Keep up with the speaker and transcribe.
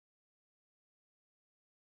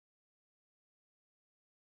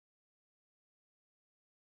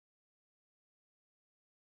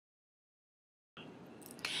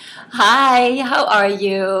Hi, how are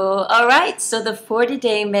you? All right, so the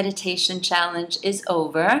 40-day meditation challenge is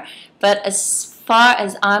over, but as far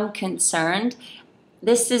as I'm concerned,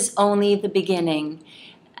 this is only the beginning,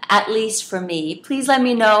 at least for me. Please let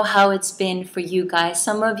me know how it's been for you guys.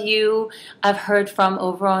 Some of you I've heard from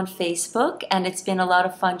over on Facebook, and it's been a lot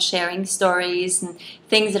of fun sharing stories and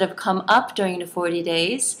things that have come up during the 40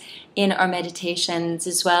 days in our meditations,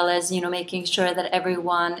 as well as, making sure that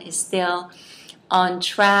everyone is still on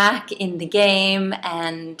track in the game,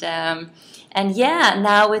 and yeah,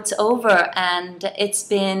 now it's over, and it's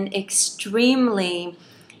been extremely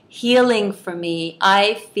healing for me.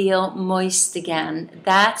 I feel moist again.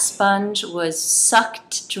 That sponge was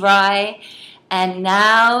sucked dry, and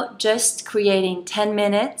now just creating 10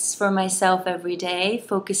 minutes for myself every day,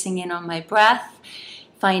 focusing in on my breath,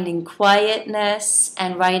 finding quietness,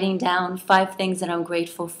 and writing down 5 things that I'm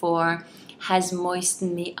grateful for has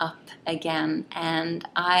moistened me up again. And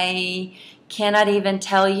I cannot even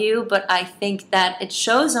tell you, but I think that it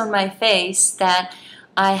shows on my face that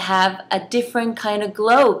I have a different kind of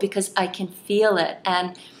glow because I can feel it.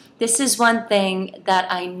 And this is one thing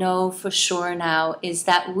that I know for sure now, is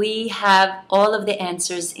that we have all of the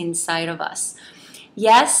answers inside of us.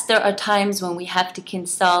 Yes, there are times when we have to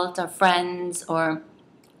consult our friends or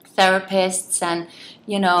therapists and,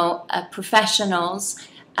 professionals.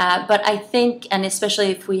 But I think, and especially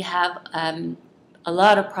if we have a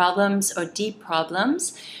lot of problems or deep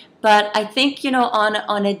problems, but I think,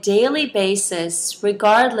 on a daily basis,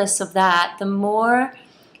 regardless of that, the more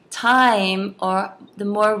time or the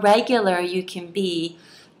more regular you can be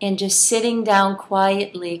in just sitting down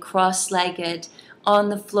quietly, cross-legged, on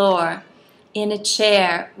the floor, in a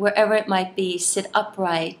chair, wherever it might be, sit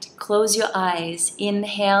upright, close your eyes,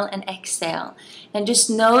 inhale and exhale, and just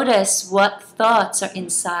notice what thoughts are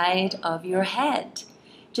inside of your head.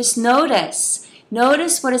 Just notice.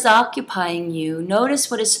 Notice what is occupying you.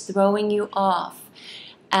 Notice what is throwing you off.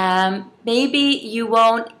 Maybe you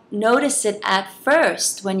won't notice it at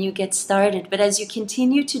first when you get started, but as you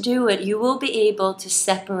continue to do it, you will be able to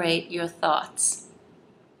separate your thoughts.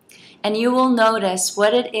 And you will notice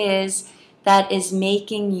what it is that is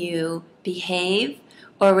making you behave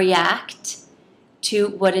or react to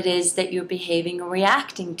what it is that you're behaving or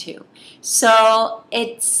reacting to. So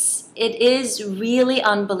it is really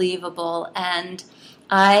unbelievable, and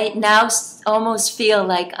I now almost feel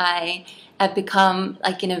like I have become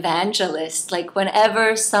like an evangelist. Like when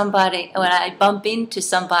I bump into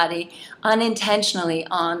somebody unintentionally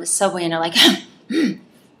on the subway and they're like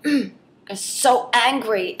are so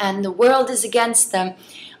angry and the world is against them,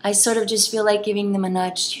 I sort of just feel like giving them a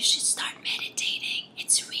nudge. You should start meditating.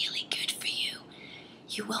 It's really good for you.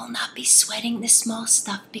 You will not be sweating the small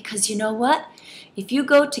stuff, because you know what? If you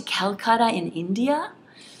go to Calcutta in India,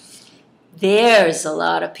 there's a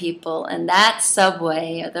lot of people, and that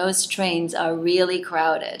subway or those trains are really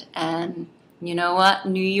crowded. And you know what?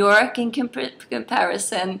 New York, in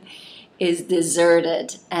comparison, is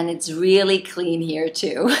deserted, and it's really clean here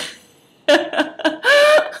too.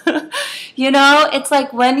 It's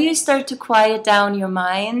like when you start to quiet down your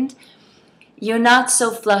mind, you're not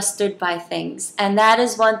so flustered by things. And that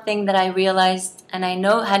is one thing that I realized, and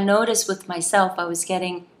had noticed with myself. I was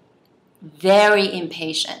getting very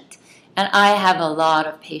impatient, and I have a lot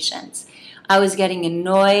of patience. I was getting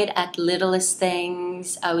annoyed at littlest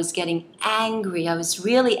things. I was getting angry. I was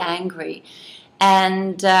really angry.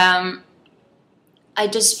 And I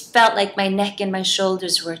just felt like my neck and my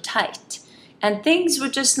shoulders were tight. And things were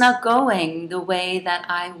just not going the way that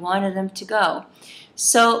I wanted them to go.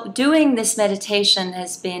 So doing this meditation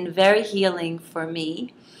has been very healing for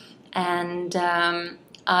me. And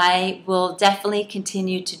I will definitely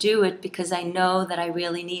continue to do it because I know that I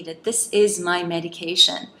really need it. This is my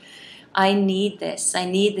medication. I need this. I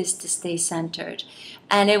need this to stay centered.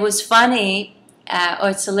 And it was funny,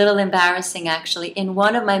 or it's a little embarrassing actually. In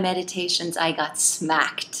one of my meditations, I got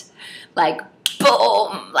smacked. Like,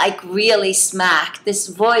 boom, like really smacked. This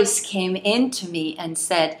voice came into me and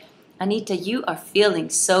said, Anita, you are feeling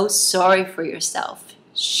so sorry for yourself.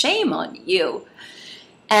 Shame on you.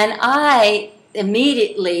 And I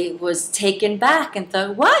immediately was taken back and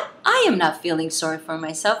thought, what? I am not feeling sorry for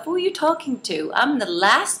myself. Who are you talking to? I'm the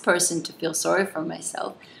last person to feel sorry for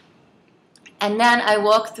myself. And then I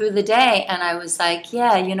walked through the day and I was like,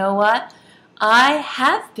 yeah, you know what? I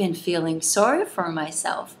have been feeling sorry for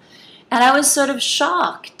myself. And I was sort of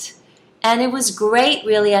shocked. And it was great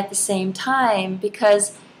really at the same time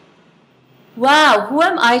because, wow, who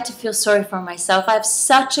am I to feel sorry for myself? I have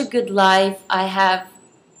such a good life. I have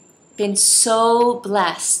been so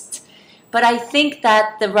blessed But I think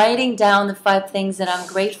that the writing down the 5 things that I'm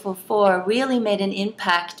grateful for really made an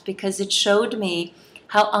impact, because it showed me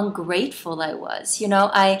how ungrateful I was. You know,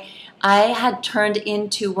 I had turned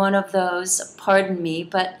into one of those, pardon me,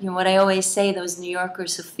 but you know what I always say, those New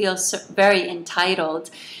Yorkers who feel very entitled,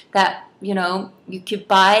 that, you know, you could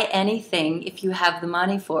buy anything if you have the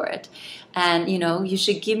money for it, and you know, you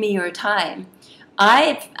should give me your time.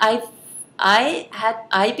 I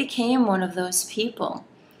became one of those people.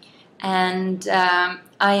 And I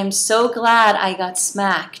am so glad I got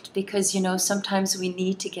smacked, because, you know, sometimes we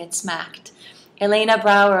need to get smacked. Elena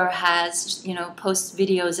Brower has, you know, posts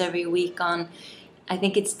videos every week on, I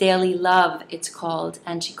think it's Daily Love, it's called,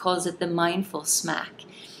 and she calls it the mindful smack.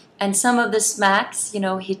 And some of the smacks, you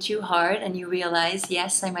know, hit you hard and you realize,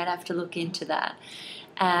 yes, I might have to look into that.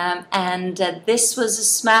 This was a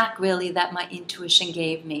smack really that my intuition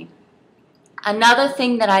gave me. Another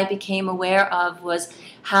thing that I became aware of was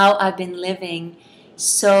how I've been living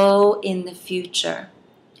so in the future.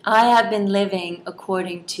 I have been living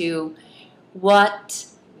according to what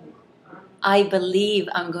I believe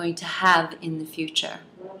I'm going to have in the future.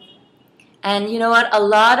 And you know what? A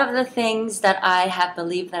lot of the things that I have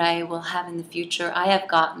believed that I will have in the future, I have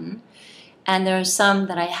gotten. And there are some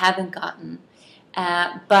that I haven't gotten.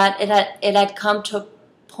 But it had come to a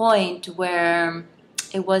point where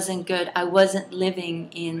it wasn't good. I wasn't living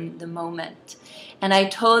in the moment. And I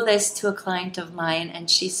told this to a client of mine, and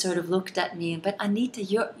she sort of looked at me, but Anita,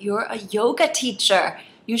 you're a yoga teacher.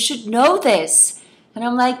 You should know this. And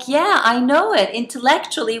I'm like, yeah, I know it.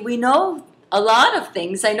 Intellectually, we know a lot of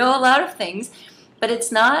things. I know a lot of things. But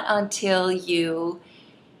it's not until you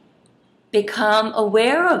become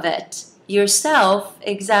aware of it yourself,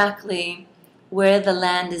 exactly where the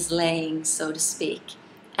land is laying, so to speak.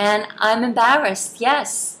 And I'm embarrassed.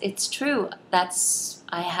 Yes, it's true.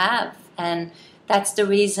 I have. And that's the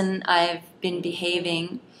reason I've been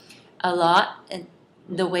behaving a lot in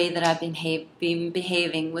the way that I've been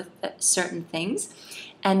behaving with certain things.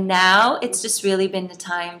 And now it's just really been the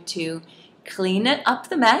time to clean it up,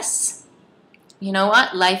 the mess. You know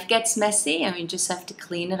what? Life gets messy and we just have to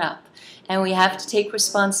clean it up. And we have to take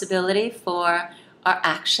responsibility for our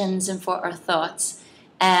actions and for our thoughts.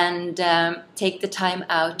 And take the time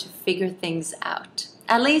out to figure things out.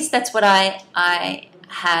 At least that's what I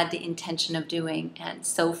had the intention of doing, and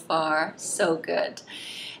so far, so good.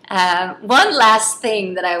 One last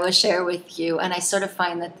thing that I will share with you, and I sort of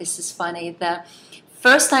find that this is funny. The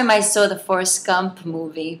first time I saw the Forrest Gump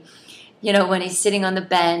movie, you know, when he's sitting on the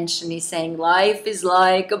bench and he's saying, life is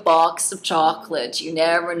like a box of chocolate. You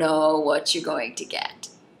never know what you're going to get.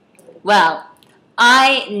 Well,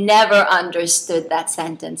 I never understood that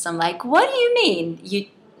sentence. I'm like, what do you mean? You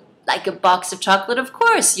like a box of chocolate? Of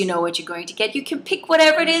course you know what you're going to get. You can pick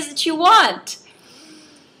whatever it is that you want.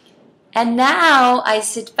 And now I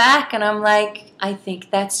sit back and I'm like, I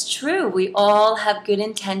think that's true. We all have good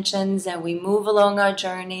intentions and we move along our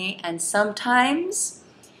journey, and sometimes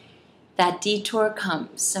that detour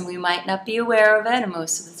comes and we might not be aware of it, and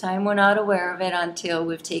most of the time we're not aware of it until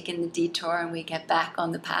we've taken the detour and we get back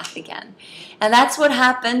on the path again. And that's what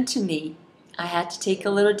happened to me. I had to take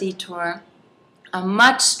a little detour. I'm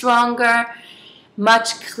much stronger,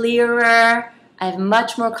 much clearer. I have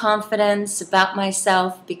much more confidence about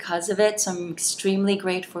myself because of it, so I'm extremely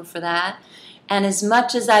grateful for that. And as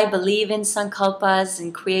much as I believe in sankalpas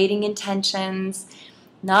and creating intentions,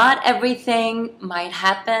 not everything might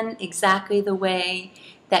happen exactly the way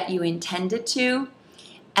that you intended to.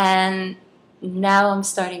 And now I'm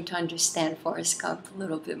starting to understand Forrest Gump a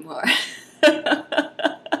little bit more.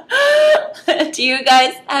 Have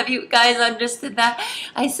you guys understood that?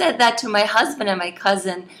 I said that to my husband and my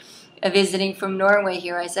cousin visiting from Norway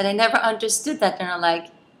here. I said, I never understood that. And I'm like,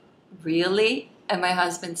 really? And my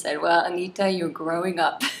husband said, well, Anita, you're growing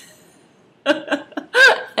up.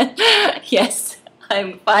 Yes.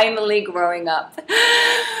 I'm finally growing up.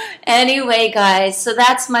 Anyway, guys, so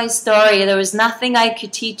that's my story. There was nothing I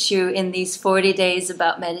could teach you in these 40 days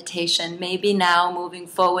about meditation. Maybe now, moving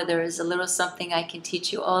forward, there is a little something I can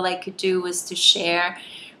teach you. All I could do was to share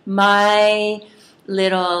my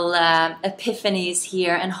little epiphanies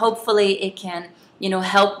here, and hopefully it can, you know,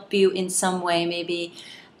 help you in some way, maybe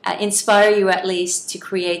inspire you at least to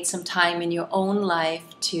create some time in your own life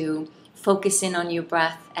to focus in on your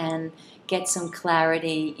breath and get some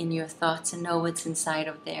clarity in your thoughts and know what's inside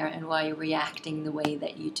of there and why you're reacting the way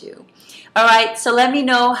that you do. All right, so let me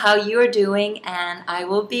know how you're doing, and I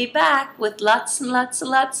will be back with lots and lots and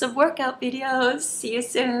lots of workout videos. See you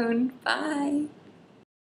soon. Bye.